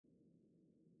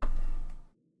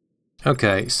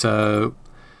Okay, so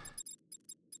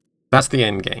that's the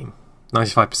end game.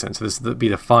 95%, so this will be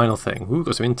the final thing. Ooh,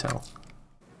 got some intel.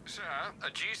 Sir, a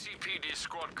GCPD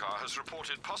squad car has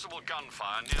reported possible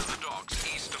gunfire near the docks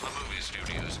east of the movie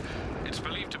studios. It's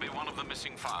believed to be one of the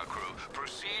missing fire crew.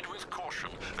 Proceed with caution.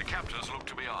 The captors look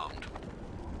to be armed.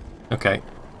 Okay.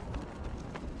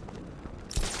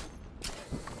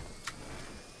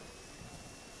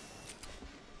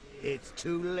 It's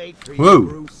too late for Whoa. you,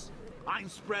 Bruce. I'm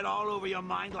spread all over your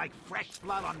mind like fresh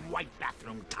blood on white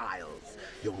bathroom tiles.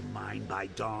 You'll mind by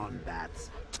dawn, bats.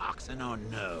 Toxin or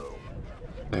no.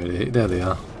 There they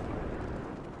are.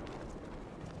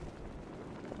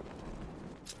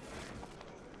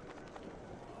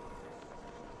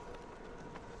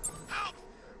 Help!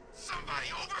 Somebody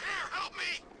over here, help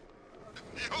me!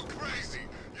 You're crazy,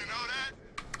 you know that?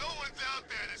 No one's out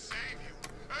there to save you.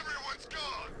 Everyone's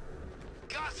gone.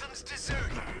 Gotham's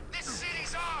deserted. This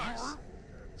city's ours.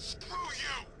 Screw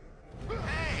you!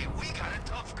 Hey, we got a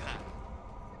tough guy.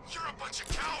 You're a bunch of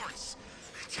cowards.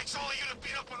 It takes all of you to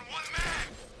beat up on one man.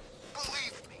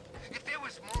 Believe me, if there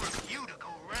was more of you to go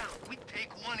around, we'd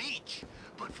take one each.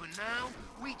 But for now,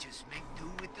 we just make do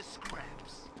with the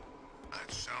scraps.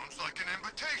 That sounds like an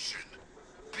invitation.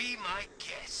 Be my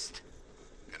guest.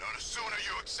 You know, the sooner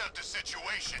you accept the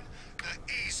situation,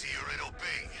 the easier it'll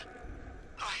be.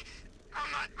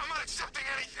 I'm not accepting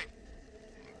anything.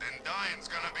 Then dying's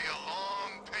gonna be a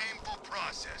long, painful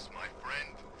process, my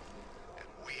friend. And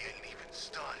we ain't even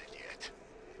started yet.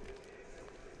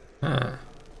 Ah.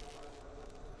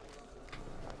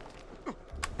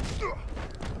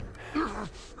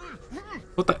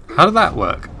 What the? How did that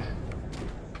work?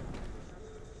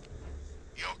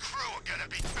 Your crew are gonna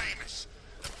be famous.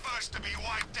 The first to be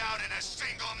wiped out in a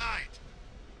single night.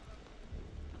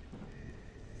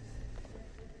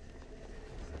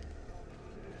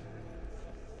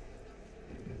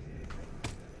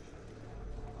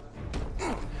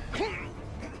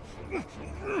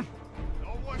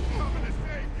 No one's coming to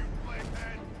save you,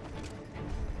 playhead.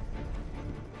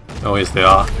 Oh, yes, they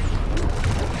are.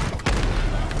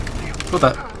 What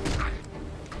that?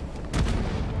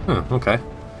 Okay.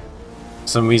 For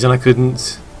some reason I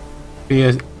couldn't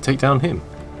take down him.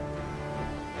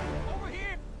 Over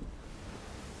here!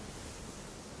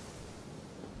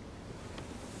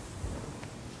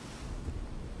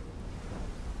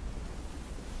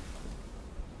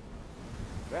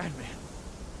 Batman.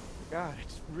 God,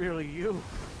 it's really you.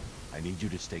 I need you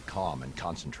to stay calm and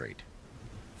concentrate.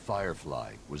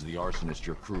 Firefly was the arsonist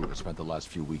your crew has spent the last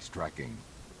few weeks tracking.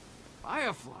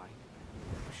 Firefly?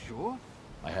 Sure?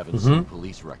 I haven't seen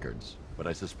police records, but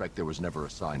I suspect there was never a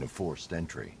sign of forced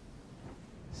entry.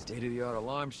 State-of-the-art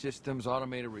alarm systems,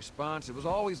 automated response, it was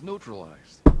always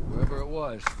neutralized. Whoever it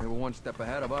was, they were one step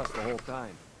ahead of us the whole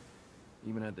time.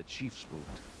 Even had the chief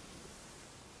spooked.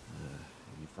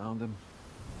 You found him?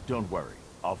 Don't worry,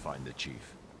 I'll find the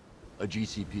chief. A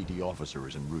GCPD officer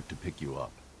is en route to pick you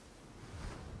up.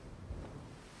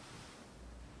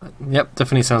 Yep,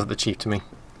 definitely sounds like the chief to me.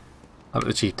 I bet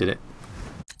the chief did it.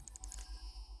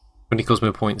 When he calls me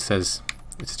a point, says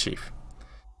it's the chief.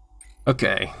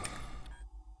 Okay.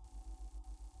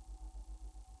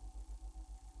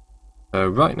 So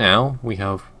right now we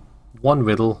have one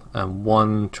riddle and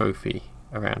one trophy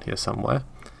around here somewhere.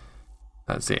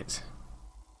 That's it.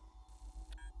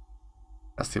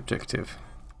 That's the objective.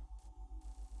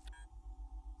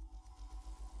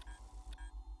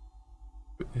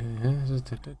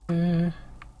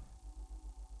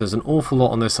 There's an awful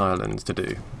lot on this island to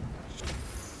do.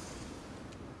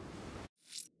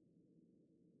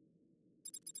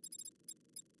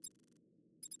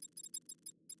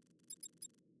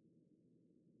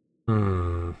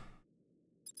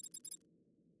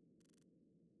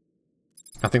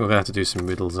 I think we're going to have to do some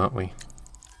riddles, aren't we?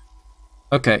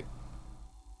 Okay.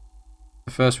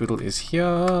 The first riddle is here.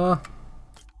 I'm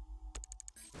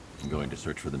going to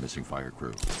search for the missing fire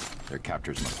crew. Their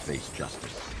captors must face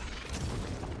justice.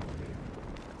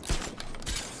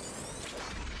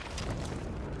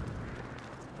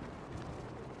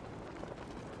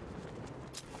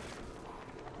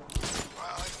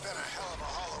 Well, it's been a hell of a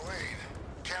Halloween.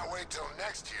 Can't wait till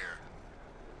next year.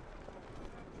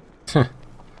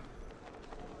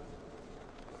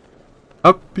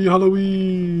 Happy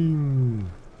Halloween!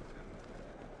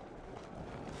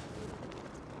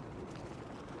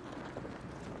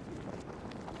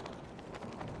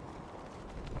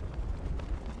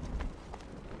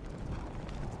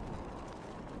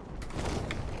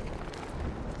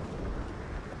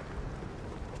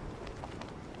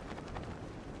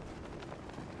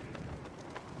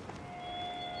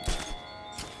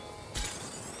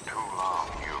 Too long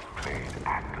you've played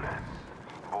actless.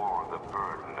 For the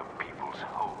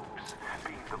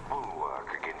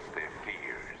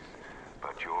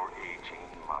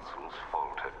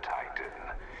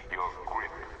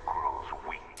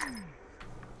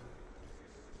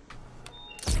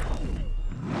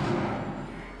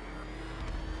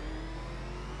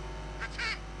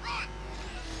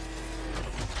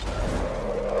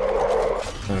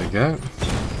you go.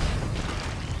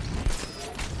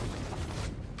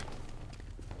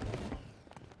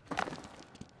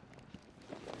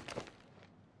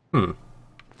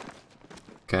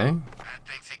 Okay. Bad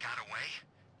thinks they got away.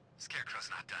 Scarecrow's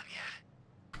not done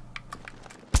yet.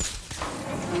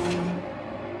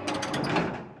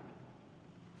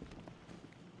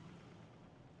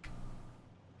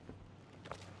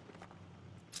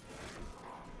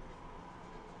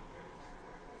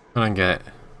 I don't get it.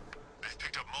 They've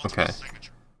picked up multiple Okay. signatures.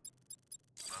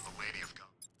 On the Lady of God.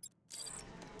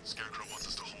 Scarecrow wants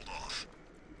us to hold off.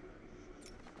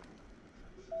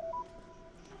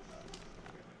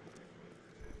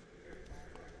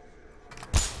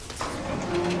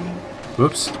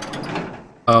 Whoops.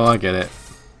 Oh, I get it.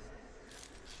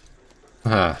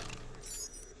 Ah.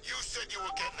 You said you were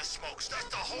getting the smokes. That's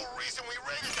the whole reason we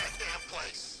raided that damn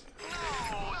place. Oh,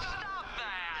 stop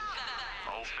that!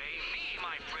 Obey me,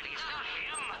 my pretties, not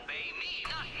him. Obey me,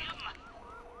 not him.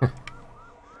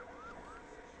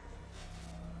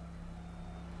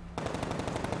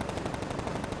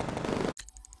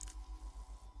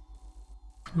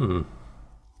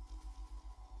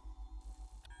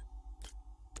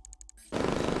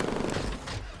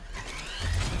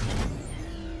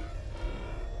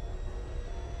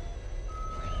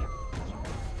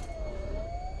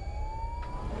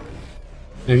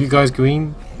 Are you guys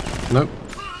green? Nope.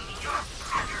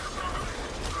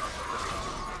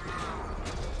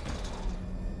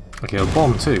 Okay, a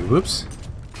bomb too. Whoops.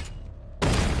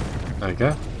 There we go.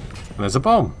 And there's a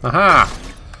bomb. Aha!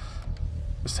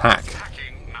 Just hack.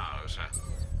 Hacking now, sir.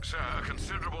 Sir, a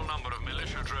considerable number of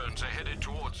militia drones are headed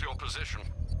towards your position.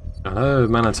 Hello,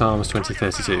 Man at Arms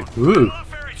 2032. Woo!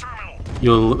 Ferry terminal.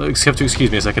 You'll have to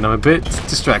excuse me a second, I'm a bit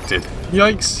distracted.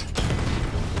 Yikes!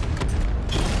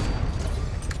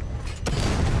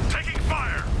 Taking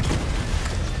fire.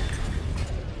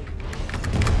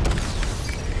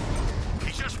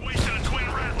 He just wasted a twin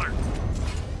rattler.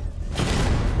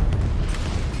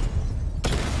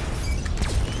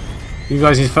 You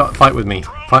guys need to fight with me.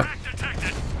 Fight,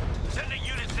 Detected. Sending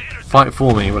units to intercept. fight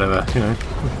for me, whatever, you know.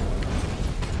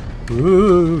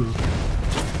 Woo!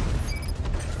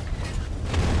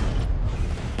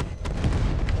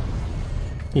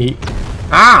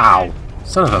 Ow!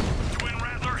 Son of a... Twin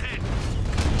rattler hit.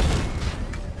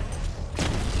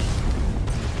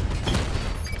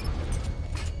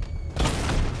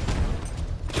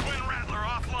 Twin rattler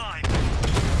offline.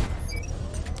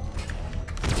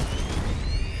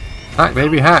 Hack,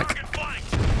 baby, hack! Target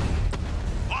flanked.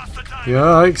 Lost the dive.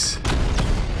 Yikes!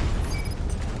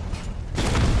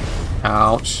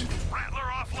 Ouch! Rattler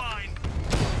offline.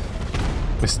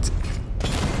 Missed.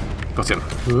 Got him.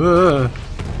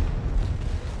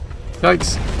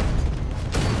 Yikes!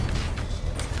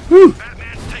 Woo!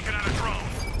 Batman's taken out a drone.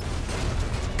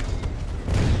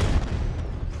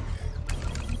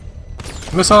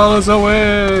 Missiles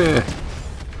away!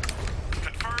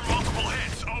 Confirm multiple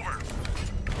hits. Over.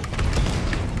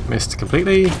 Missed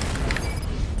completely.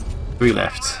 3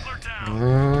 left. Rattler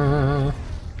down.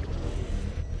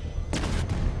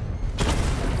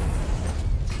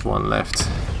 1 left.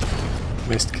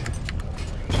 Missed.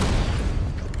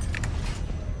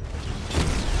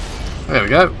 There we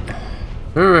go.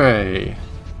 Hooray!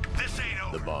 This ain't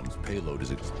over. The bomb's payload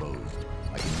is exposed.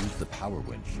 I can use the power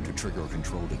winch to trigger a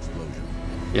controlled explosion.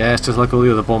 Yeah, it's just like all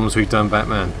the other bombs we've done,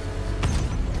 Batman.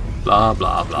 Blah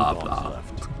blah blah 2 bombs blah.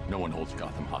 left. No one holds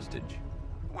Gotham hostage.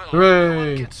 Well, Hooray. no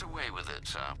one gets away with it,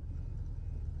 sir.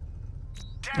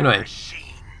 Damn Anyway. machines.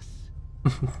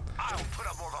 I'll put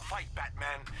up more of a fight,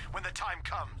 Batman, when the time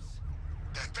comes.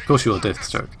 Of course you will,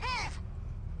 Deathstroke. Move!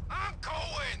 I'm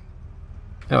going!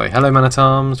 Anyway, hello Man at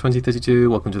Arms 2032,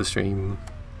 welcome to the stream.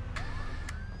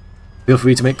 Feel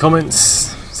free to make comments,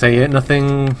 say it,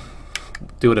 nothing,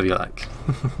 do whatever you like.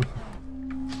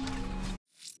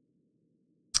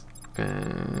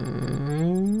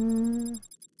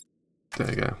 There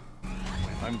we go.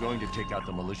 I'm going to take out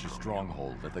the militia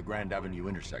stronghold at the Grand Avenue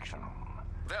intersection.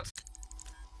 That's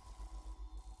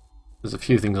There's a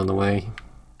few things on the way.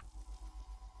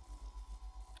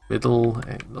 Riddle,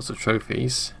 lots of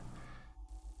trophies.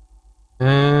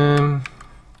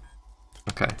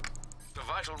 Okay. the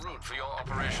vital route for your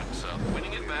operation, sir.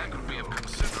 Winning it back would be of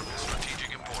considerable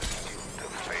strategic importance.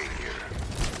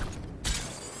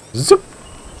 Zoop!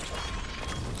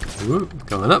 Ooh,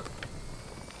 going up.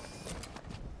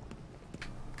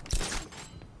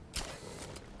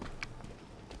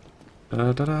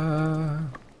 Da da da.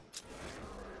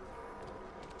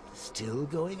 Still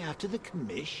going after the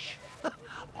commish?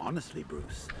 Honestly,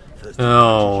 Bruce. First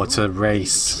Oh, he it's a punches you,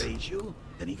 race. Then he betrays you,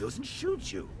 then he goes and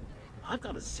shoots you. I've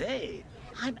got to say,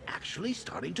 I'm actually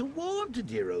starting to warm to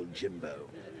dear old Jimbo.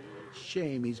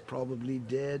 Shame he's probably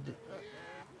dead.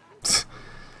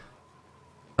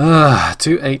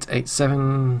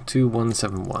 2887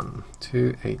 2171.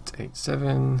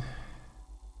 2887.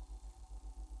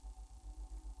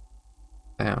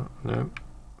 Down, no.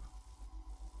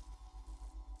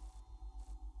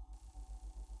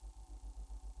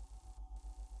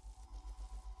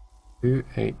 Two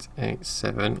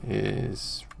 887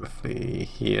 is roughly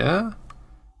here.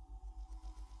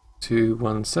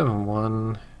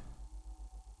 2171.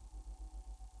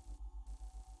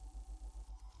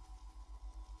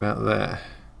 About there.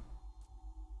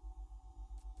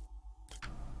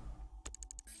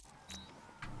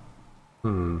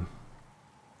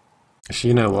 Actually,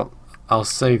 you know what? I'll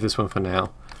save this one for now.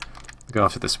 I'll go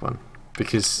after this one.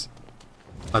 Because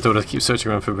I don't want to keep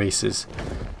searching around for races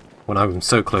when I'm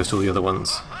so close to all the other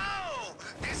ones. Oh,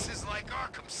 this is like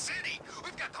Arkham City.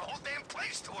 We've got the whole damn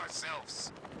place to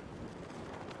ourselves.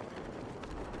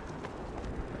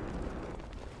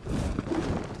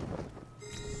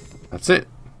 That's it.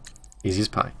 Easy as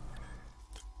pie.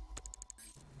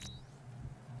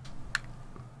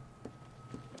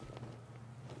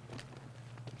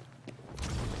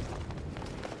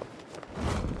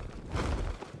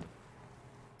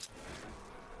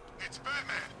 It's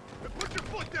Batman. Put your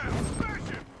foot down. Smash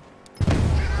him.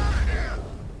 Get out of here.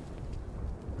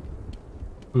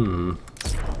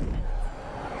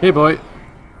 Hey, boy.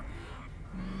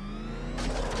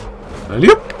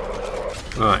 Yep.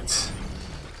 Right.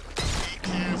 Be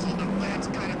careful, the lad's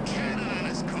got a cannon on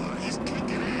his car. He's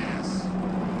kicking ass.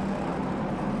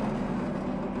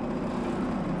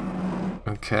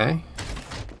 Okay.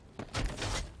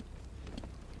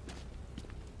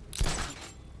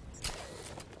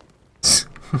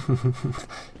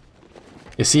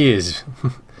 Yes, he is.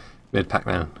 Red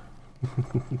Pac-Man.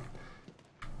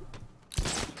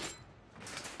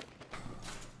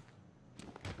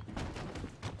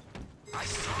 I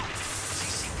saw it.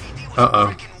 CCPD was Uh-oh. a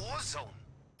freaking war zone.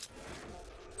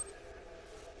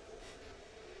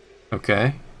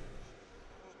 Okay.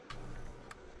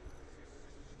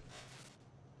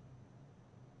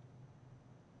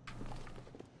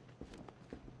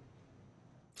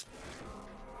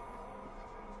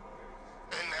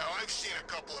 And now I've seen a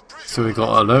couple of prisoners. So we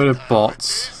got a load of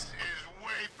bots, This is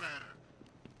way better.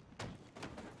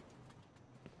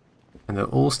 and they're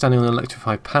all standing on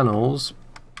electrified panels.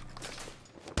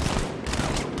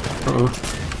 Uh-oh.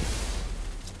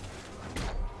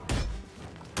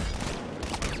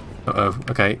 Uh-oh.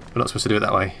 Okay, we're not supposed to do it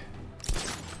that way.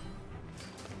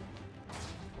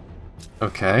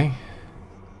 Okay.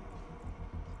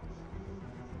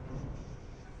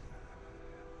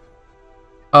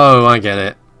 Oh, I get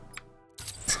it.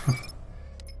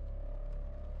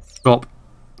 Drop.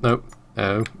 Nope.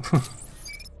 No.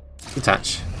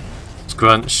 Detach.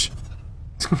 Scrunch.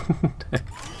 There's a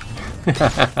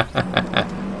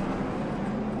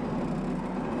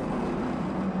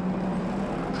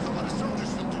lot of soldiers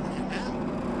still doing it,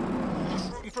 man.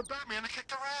 Just rooting for Batman to kick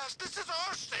their ass. This is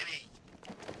our city.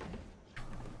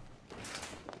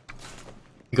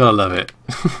 You gotta love it.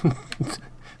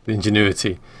 The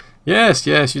ingenuity. Yes,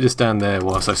 yes, you just stand there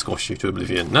whilst I squash you to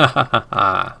oblivion.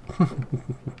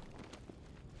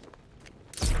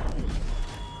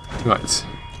 Right.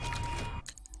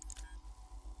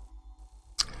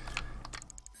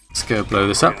 Let's go blow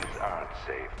this up. Aren't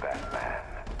safe, Batman.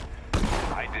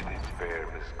 I didn't spare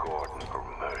Miss Gordon for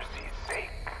mercy's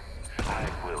sake. I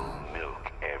will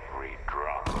milk every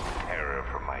drop of terror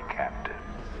from my captives.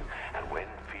 And when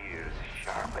fear's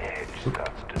sharp edge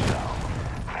starts to dull,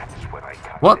 that's when I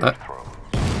cut What their the? throats.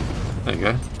 There you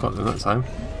go. Got them that time.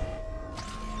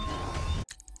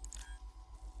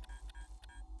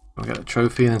 We'll get a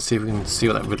trophy and see if we can see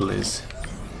what that riddle is.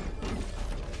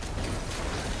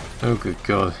 Oh, good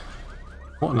God.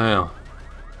 What now?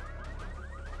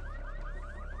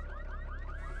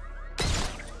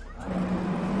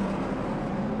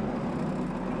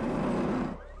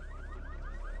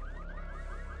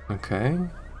 Okay.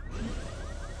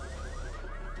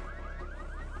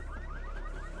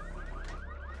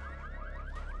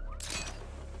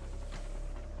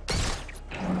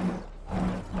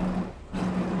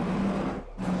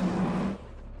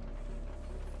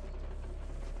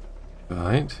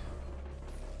 Right.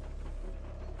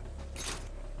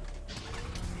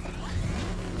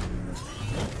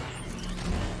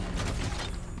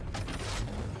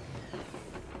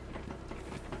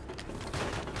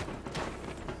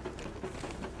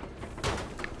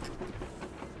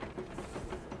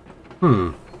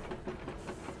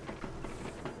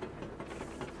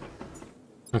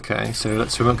 Okay, so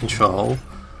let's remote control.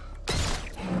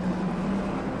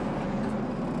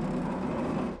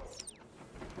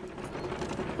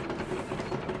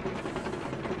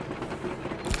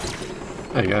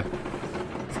 There you go.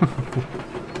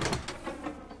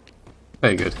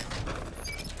 Very good.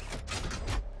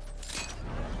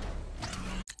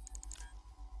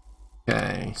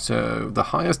 Okay, so the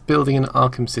highest building in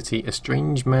Arkham City, a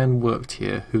strange man worked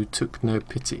here who took no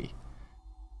pity.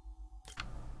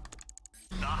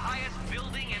 The highest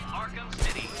building in Arkham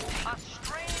City, a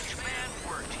strange man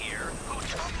worked here who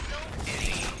took no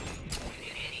pity.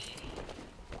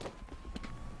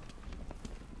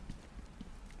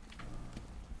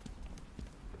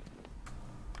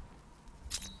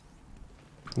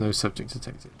 No subject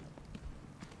detected.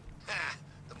 Ha!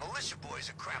 The militia boys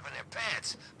are crapping their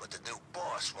pants, but the new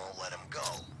boss won't let them go.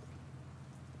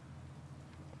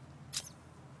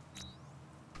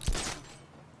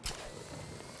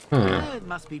 It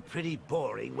must be pretty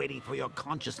boring waiting for your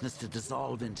consciousness to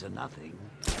dissolve into nothing.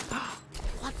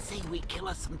 Let's say we kill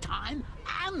us some time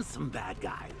and some bad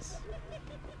guys.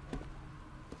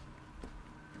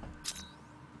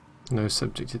 No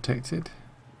subject detected.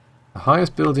 The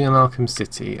highest building in Arkham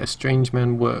City, a strange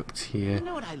man worked here You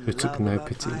know what I who took love no about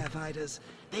pity. firefighters?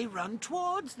 They run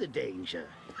towards the danger.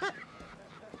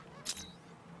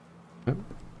 Yep.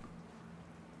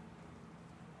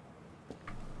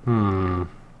 Hmm.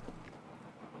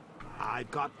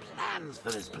 I've got plans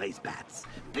for this place, Bats.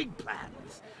 Big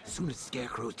plans. As soon as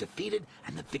Scarecrow's defeated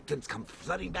and the victims come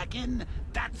flooding back in,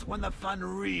 that's when the fun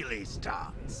really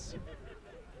starts.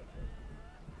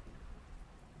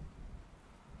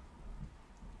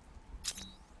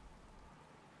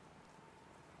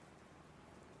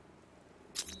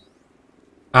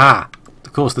 Ah,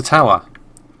 of course, the tower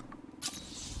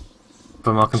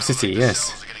from Arkham City. Yes,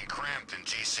 Cells are getting cramped in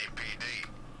GCPD.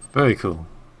 very cool.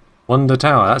 Wonder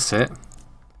Tower. That's it.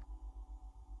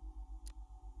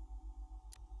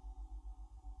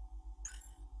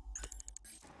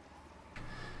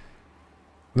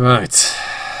 Right.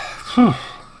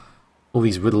 All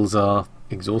these riddles are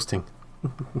exhausting.